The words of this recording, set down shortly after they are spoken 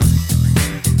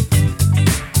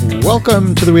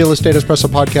Welcome to the Real Estate Espresso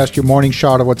Podcast, your morning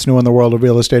shot of what's new in the world of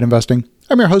real estate investing.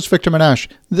 I'm your host, Victor Menashe.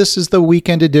 This is the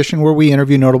weekend edition where we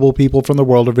interview notable people from the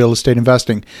world of real estate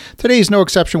investing. Today is no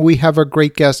exception. We have a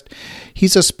great guest.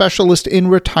 He's a specialist in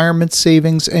retirement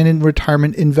savings and in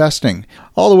retirement investing.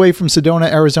 All the way from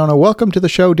Sedona, Arizona. Welcome to the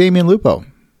show, Damian Lupo.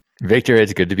 Victor,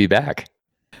 it's good to be back.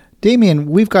 Damian,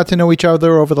 we've got to know each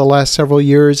other over the last several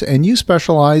years, and you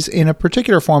specialize in a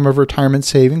particular form of retirement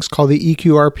savings called the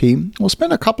EQRP. We'll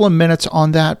spend a couple of minutes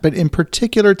on that, but in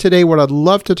particular today, what I'd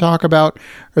love to talk about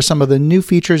are some of the new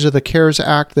features of the CARES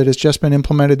Act that has just been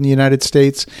implemented in the United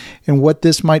States and what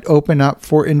this might open up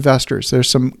for investors. There's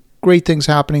some great things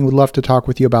happening. We'd love to talk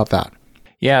with you about that.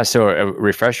 Yeah, so a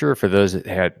refresher for those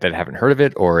that haven't heard of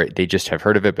it, or they just have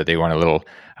heard of it, but they want a little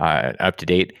up to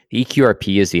date. The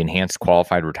EQRP is the Enhanced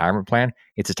Qualified Retirement Plan.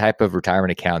 It's a type of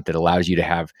retirement account that allows you to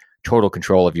have total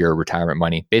control of your retirement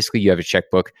money. Basically, you have a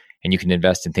checkbook and you can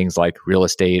invest in things like real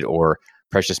estate or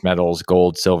precious metals,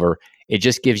 gold, silver.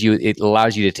 It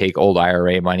allows you to take old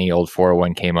IRA money, old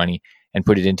 401k money, and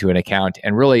put it into an account.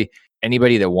 And really,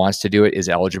 anybody that wants to do it is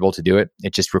eligible to do it.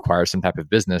 It just requires some type of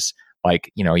business.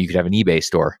 Like, you could have an eBay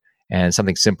store and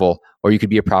something simple, or you could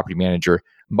be a property manager.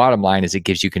 Bottom line is it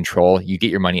gives you control. You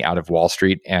get your money out of Wall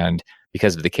Street. And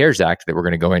because of the CARES Act that we're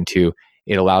going to go into,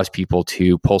 it allows people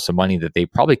to pull some money that they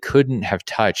probably couldn't have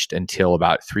touched until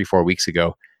about 3-4 weeks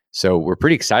ago. So we're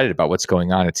pretty excited about what's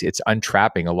going on. It's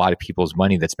untrapping a lot of people's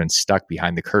money that's been stuck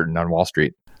behind the curtain on Wall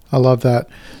Street. I love that.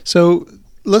 So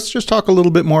let's just talk a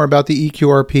little bit more about the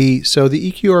EQRP. So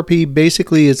the EQRP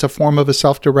basically is a form of a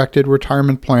self-directed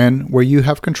retirement plan where you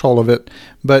have control of it.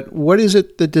 But what is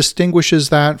it that distinguishes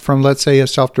that from, let's say, a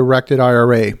self-directed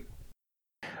IRA?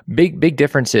 Big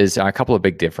differences, a couple of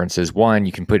big differences. One,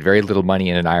 you can put very little money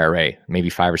in an IRA,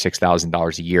 maybe $5,000 or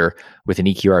 $6,000 a year. With an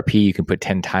EQRP, you can put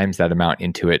 10 times that amount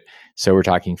into it. So we're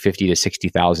talking $50,000 to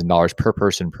 $60,000 per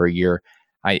person per year.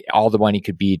 All the money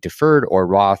could be deferred or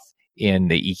Roth in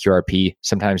the EQRP.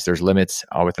 Sometimes there's limits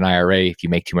with an IRA. If you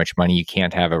make too much money, you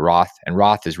can't have a Roth. And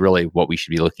Roth is really what we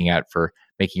should be looking at for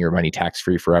making your money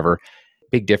tax-free forever.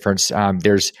 Big difference.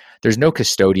 There's no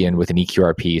custodian with an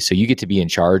EQRP, so you get to be in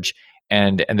charge.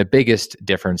 And the biggest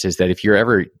difference is that if you're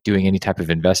ever doing any type of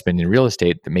investment in real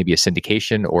estate, that may be a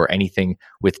syndication or anything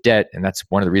with debt, and that's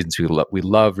one of the reasons we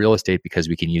love real estate, because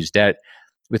we can use debt.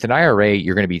 With an IRA,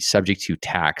 you're going to be subject to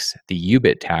tax, the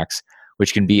UBIT tax,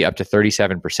 which can be up to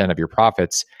 37% of your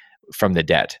profits from the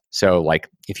debt. So like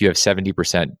if you have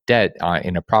 70% debt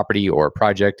in a property or a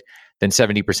project, then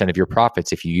 70% of your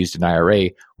profits, if you used an IRA,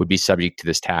 would be subject to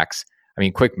this tax. I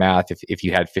mean, quick math, if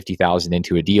you had $50,000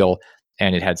 into a deal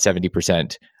and it had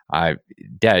 70%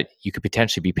 debt, you could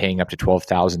potentially be paying up to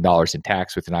 $12,000 in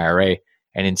tax with an IRA.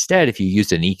 And instead, if you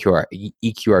used an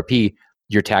EQRP,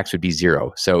 your tax would be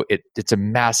zero. So it's a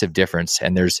massive difference.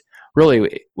 And there's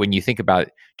really, when you think about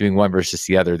doing one versus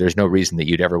the other, there's no reason that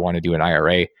you'd ever want to do an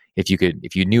IRA if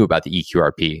you knew about the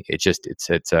EQRP.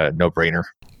 It's a no-brainer.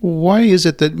 Why is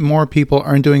it that more people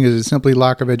aren't doing it? Is it simply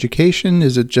lack of education?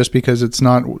 Is it just because it's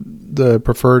not the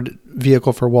preferred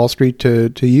vehicle for Wall Street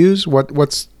to use?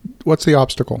 What's the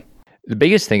obstacle? The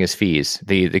biggest thing is fees.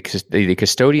 The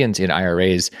custodians in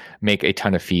IRAs make a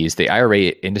ton of fees. The IRA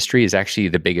industry is actually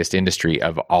the biggest industry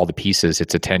of all the pieces.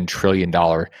 It's a $10 trillion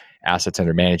assets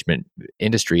under management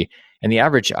industry. And the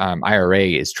average IRA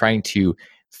is trying to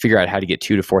figure out how to get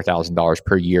 $2,000 to $4,000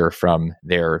 per year from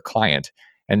their client.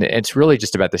 And it's really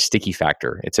just about the sticky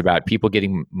factor. It's about people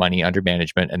getting money under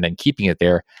management and then keeping it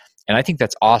there. And I think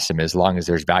that's awesome as long as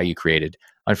there's value created.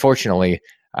 Unfortunately,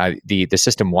 the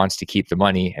system wants to keep the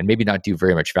money and maybe not do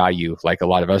very much value like a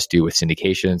lot of us do with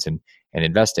syndications and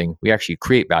investing. We actually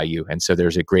create value. And so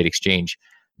there's a great exchange.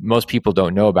 Most people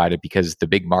don't know about it because the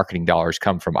big marketing dollars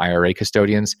come from IRA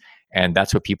custodians. And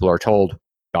that's what people are told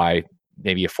by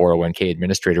maybe a 401k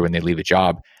administrator when they leave a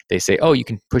job. They say, oh, you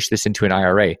can push this into an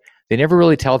IRA. They never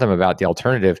really tell them about the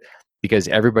alternative because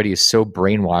everybody is so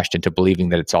brainwashed into believing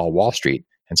that it's all Wall Street.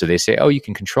 And so they say, oh, you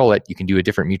can control it. You can do a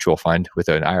different mutual fund with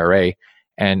an IRA.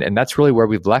 And that's really where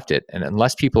we've left it. And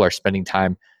unless people are spending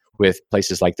time with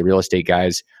places like the Real Estate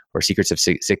Guys or Secrets of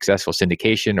Successful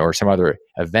Syndication or some other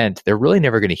event, they're really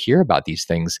never going to hear about these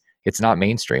things. It's not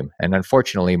mainstream. And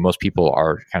unfortunately, most people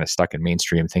are kind of stuck in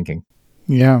mainstream thinking.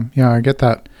 Yeah, I get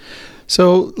that.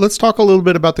 So let's talk a little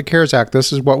bit about the CARES Act.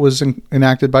 This is what was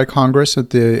enacted by Congress at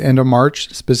the end of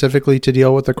March, specifically to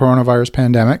deal with the coronavirus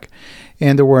pandemic.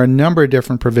 And there were a number of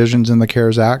different provisions in the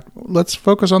CARES Act. Let's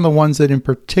focus on the ones that in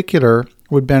particular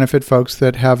would benefit folks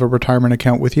that have a retirement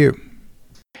account with you.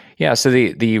 Yeah, so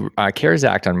the CARES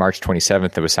Act on March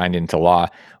 27th that was signed into law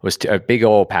was a big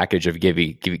old package of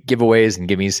giveaways and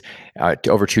gimmies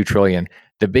to over $2 trillion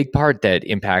The big part that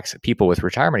impacts people with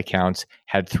retirement accounts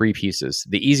had three pieces.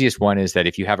 The easiest one is that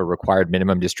if you have a required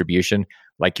minimum distribution,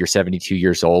 like you're 72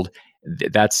 years old, you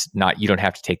don't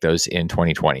have to take those in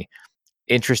 2020.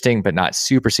 Interesting, but not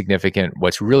super significant.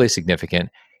 What's really significant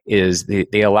is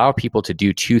they allow people to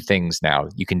do two things now.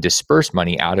 You can disperse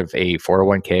money out of a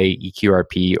 401k,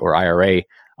 EQRP, or IRA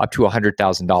up to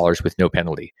 $100,000 with no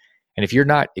penalty. And if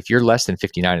you're less than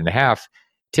 59 and a half,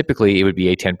 typically it would be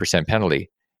a 10% penalty.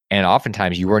 And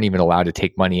oftentimes you weren't even allowed to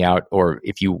take money out, or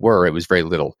if you were, it was very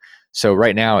little. So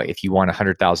right now, if you want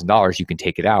 $100,000, you can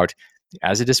take it out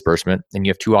as a disbursement, and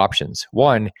you have two options.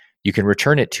 One, you can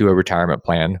return it to a retirement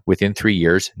plan within 3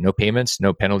 years, no payments,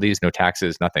 no penalties, no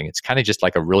taxes, nothing. It's kind of just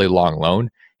like a really long loan.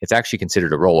 It's actually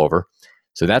considered a rollover.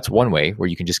 So that's one way where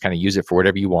you can just kind of use it for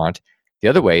whatever you want. The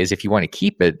other way is if you want to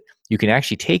keep it, you can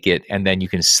actually take it and then you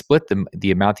can split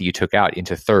the amount that you took out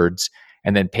into thirds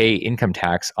and then pay income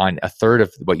tax on a third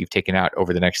of what you've taken out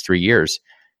over the next 3 years.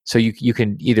 So you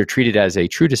can either treat it as a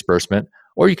true disbursement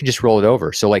or you can just roll it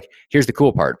over. So here's the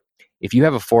cool part. If you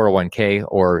have a 401k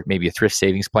or maybe a thrift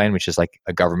savings plan, which is like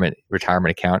a government retirement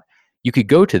account, you could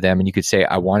go to them and you could say,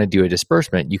 I want to do a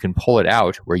disbursement. You can pull it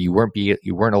out where you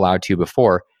weren't allowed to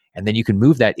before, and then you can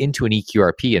move that into an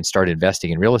EQRP and start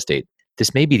investing in real estate.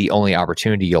 This may be the only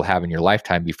opportunity you'll have in your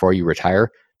lifetime before you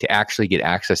retire to actually get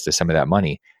access to some of that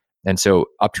money. And so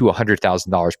up to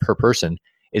 $100,000 per person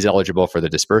is eligible for the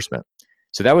disbursement.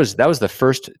 So that was the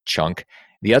first chunk.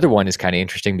 The other one is kind of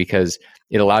interesting because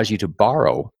it allows you to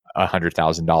borrow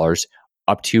 $100,000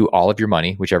 up to all of your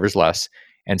money, whichever is less.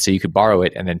 And so you could borrow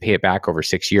it and then pay it back over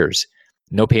 6 years.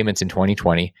 No payments in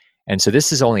 2020. And so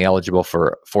this is only eligible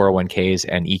for 401ks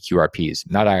and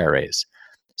EQRPs, not IRAs.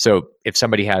 So if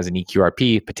somebody has an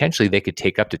EQRP, potentially they could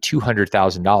take up to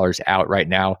 $200,000 out right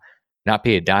now, not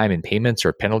pay a dime in payments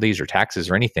or penalties or taxes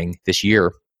or anything this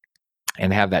year,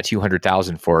 and have that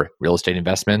 $200,000 for real estate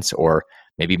investments or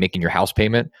maybe making your house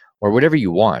payment or whatever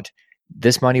you want.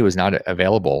 This money was not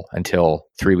available until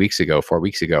 4 weeks ago.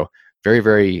 Very,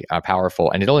 very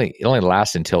powerful. And it only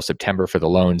lasts until September for the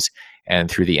loans and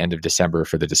through the end of December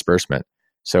for the disbursement.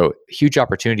 So huge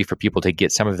opportunity for people to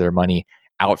get some of their money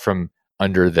out from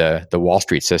under the Wall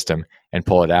Street system and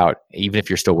pull it out, even if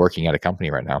you're still working at a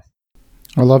company right now.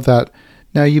 I love that.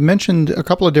 Now, you mentioned a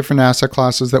couple of different asset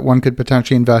classes that one could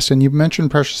potentially invest in. You mentioned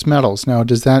precious metals. Now,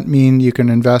 does that mean you can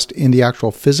invest in the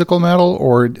actual physical metal,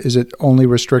 or is it only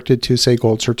restricted to, say,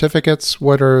 gold certificates?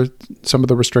 What are some of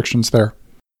the restrictions there?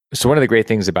 So one of the great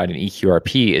things about an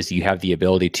EQRP is you have the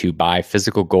ability to buy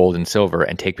physical gold and silver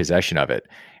and take possession of it.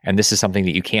 And this is something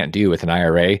that you can't do with an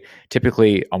IRA.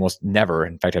 Typically, almost never,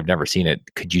 in fact, I've never seen it,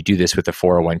 could you do this with a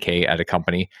 401k at a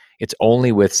company. It's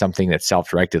only with something that's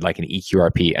self-directed like an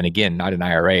EQRP, and again, not an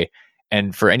IRA.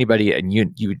 And for anybody, and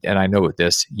you and I know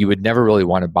this, you would never really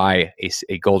want to buy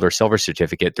a gold or silver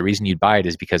certificate. The reason you'd buy it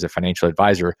is because a financial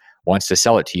advisor wants to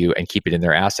sell it to you and keep it in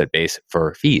their asset base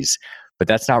for fees. But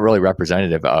that's not really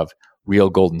representative of real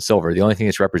gold and silver. The only thing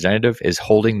that's representative is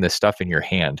holding the stuff in your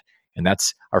hand. And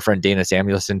that's our friend Dana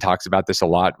Samuelson talks about this a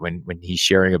lot when he's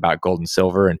sharing about gold and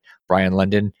silver, and Brian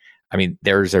London. I mean,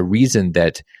 there's a reason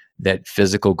that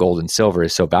physical gold and silver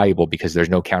is so valuable because there's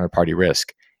no counterparty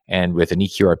risk. And with an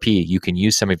EQRP, you can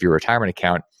use some of your retirement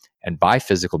account and buy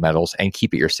physical metals and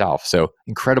keep it yourself. So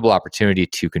incredible opportunity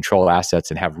to control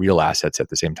assets and have real assets at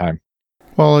the same time.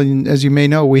 Well, as you may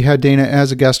know, we had Dana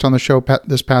as a guest on the show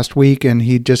this past week, and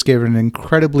he just gave an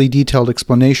incredibly detailed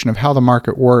explanation of how the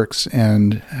market works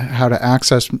and how to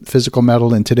access physical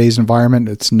metal in today's environment.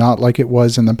 It's not like it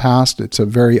was in the past. It's a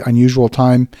very unusual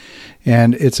time,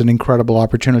 and it's an incredible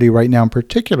opportunity right now, in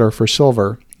particular for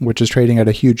silver, which is trading at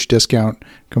a huge discount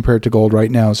compared to gold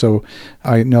right now. So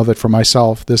I know that for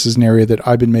myself, this is an area that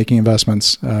I've been making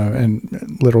investments,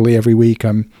 and literally every week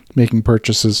I'm making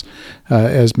purchases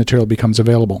as material becomes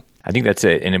available. I think that's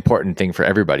an important thing for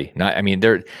everybody.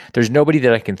 There's nobody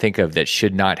that I can think of that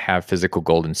should not have physical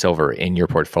gold and silver in your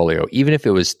portfolio. Even if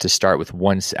it was to start with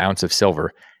 1 ounce of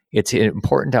silver, it's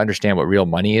important to understand what real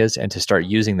money is and to start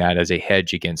using that as a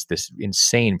hedge against this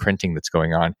insane printing that's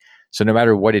going on. So no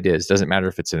matter what it is, doesn't matter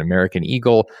if it's an American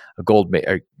eagle, a gold,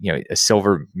 a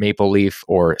silver maple leaf,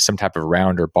 or some type of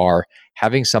round or bar,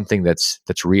 having something that's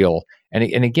real. And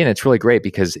again, it's really great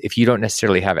because if you don't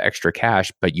necessarily have extra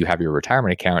cash, but you have your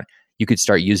retirement account, you could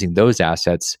start using those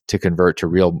assets to convert to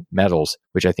real metals,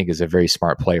 which I think is a very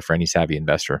smart play for any savvy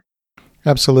investor.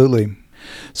 Absolutely.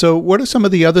 So what are some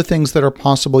of the other things that are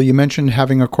possible? You mentioned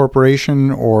having a corporation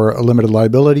or a limited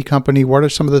liability company. What are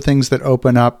some of the things that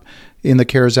open up in the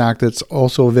CARES Act that's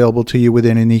also available to you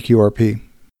within an EQRP?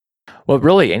 Well,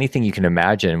 really anything you can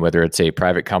imagine, whether it's a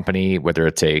private company, whether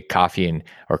it's a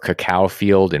or cacao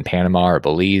field in Panama or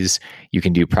Belize, you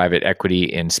can do private equity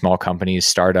in small companies,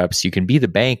 startups. You can be the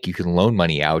bank, you can loan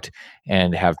money out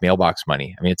and have mailbox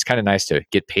money. I mean, it's kind of nice to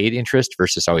get paid interest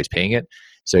versus always paying it.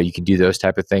 So you can do those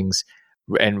type of things.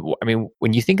 And I mean,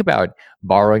 when you think about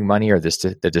borrowing money or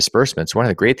the disbursements, one of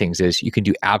the great things is you can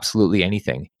do absolutely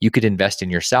anything. You could invest in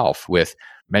yourself with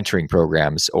mentoring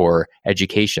programs or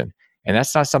education. And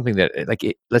that's not something that,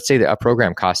 let's say that a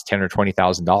program costs $10,000 or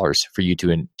 $20,000 for you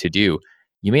to do.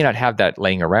 You may not have that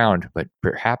laying around, but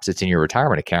perhaps it's in your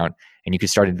retirement account, and you can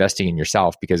start investing in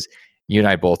yourself, because you and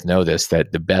I both know this,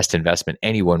 that the best investment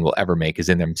anyone will ever make is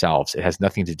in themselves. It has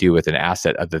nothing to do with an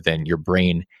asset other than your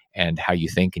brain and how you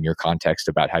think in your context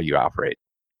about how you operate.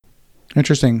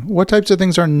 Interesting. What types of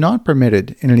things are not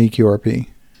permitted in an EQRP?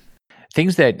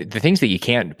 The things that you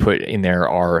can't put in there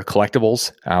are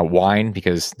collectibles, wine,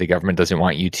 because the government doesn't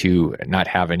want you to not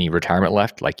have any retirement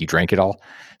left, like you drank it all.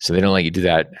 So they don't let you do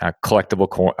that. Collectible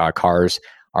cars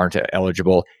aren't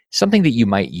eligible. Something that you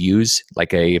might use,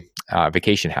 like a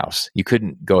vacation house. You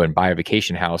couldn't go and buy a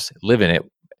vacation house, live in it,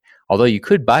 although you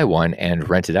could buy one and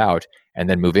rent it out and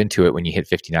then move into it when you hit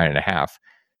 59 and a half.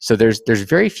 So there's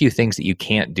very few things that you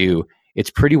can't do. It's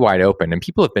pretty wide open, and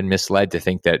people have been misled to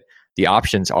think that the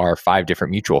options are 5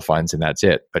 different mutual funds and that's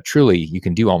it. But truly, you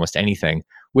can do almost anything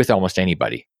with almost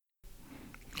anybody.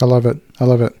 I love it. I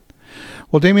love it.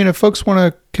 Well, Damien, if folks want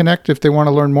to connect, if they want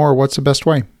to learn more, what's the best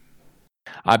way?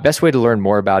 Best way to learn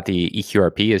more about the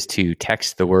EQRP is to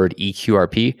text the word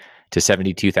EQRP to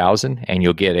 72,000, and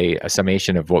you'll get a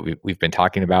summation of what we've been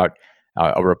talking about,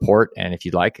 a report, and if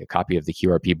you'd like, a copy of the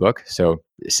QRP book. So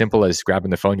simple as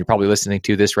grabbing the phone. You're probably listening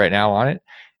to this right now on it,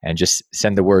 and just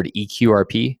send the word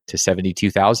EQRP to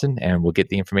 72,000, and we'll get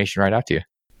the information right out to you.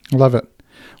 I love it.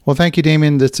 Well, thank you,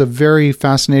 Damien. That's a very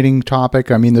fascinating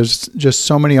topic. I mean, there's just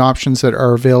so many options that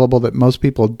are available that most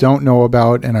people don't know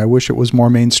about, and I wish it was more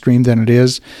mainstream than it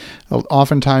is.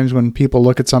 Oftentimes when people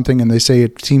look at something and they say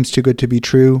it seems too good to be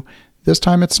true, this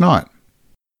time it's not.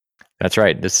 That's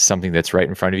right. This is something that's right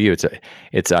in front of you.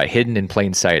 It's hidden in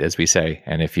plain sight, as we say.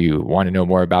 And if you want to know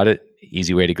more about it,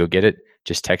 easy way to go get it,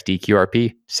 just text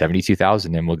EQRP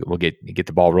 72,000, and we'll get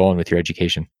the ball rolling with your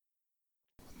education.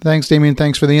 Thanks, Damien.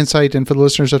 Thanks for the insight. And for the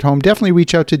listeners at home, definitely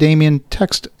reach out to Damien.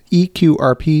 Text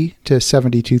EQRP to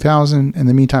 72,000. In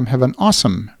the meantime, have an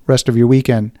awesome rest of your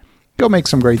weekend. Go make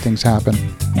some great things happen.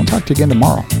 We'll talk to you again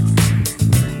tomorrow.